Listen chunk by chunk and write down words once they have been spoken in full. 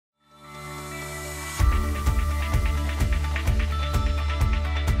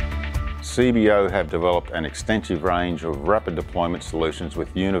CBO have developed an extensive range of rapid deployment solutions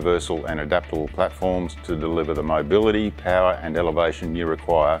with universal and adaptable platforms to deliver the mobility, power and elevation you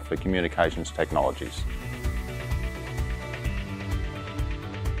require for communications technologies.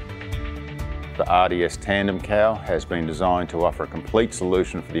 The RDS Tandem Cow has been designed to offer a complete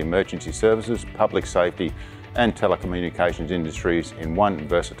solution for the emergency services, public safety and telecommunications industries in one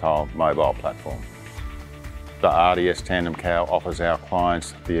versatile mobile platform. The RDS Tandem Cow offers our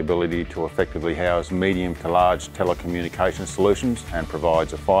clients the ability to effectively house medium to large telecommunications solutions and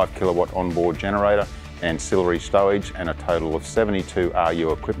provides a 5 kilowatt onboard generator, ancillary stowage and a total of 72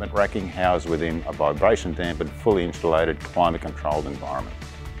 RU equipment racking housed within a vibration dampened, fully insulated, climate controlled environment.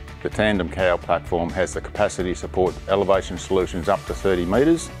 The Tandem Cow platform has the capacity to support elevation solutions up to 30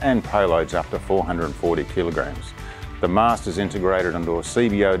 metres and payloads up to 440 kilograms. The mast is integrated into a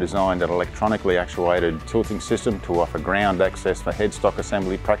CBO designed and electronically actuated tilting system to offer ground access for headstock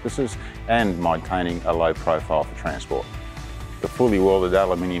assembly practices and maintaining a low profile for transport. The fully welded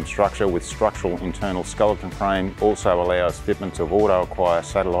aluminium structure with structural internal skeleton frame also allows fitments of auto-acquire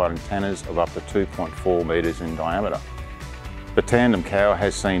satellite antennas of up to 2.4 metres in diameter. The Tandem Cow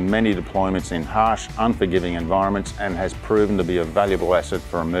has seen many deployments in harsh, unforgiving environments and has proven to be a valuable asset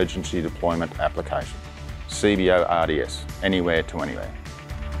for emergency deployment applications. CBO RDS, anywhere to anywhere.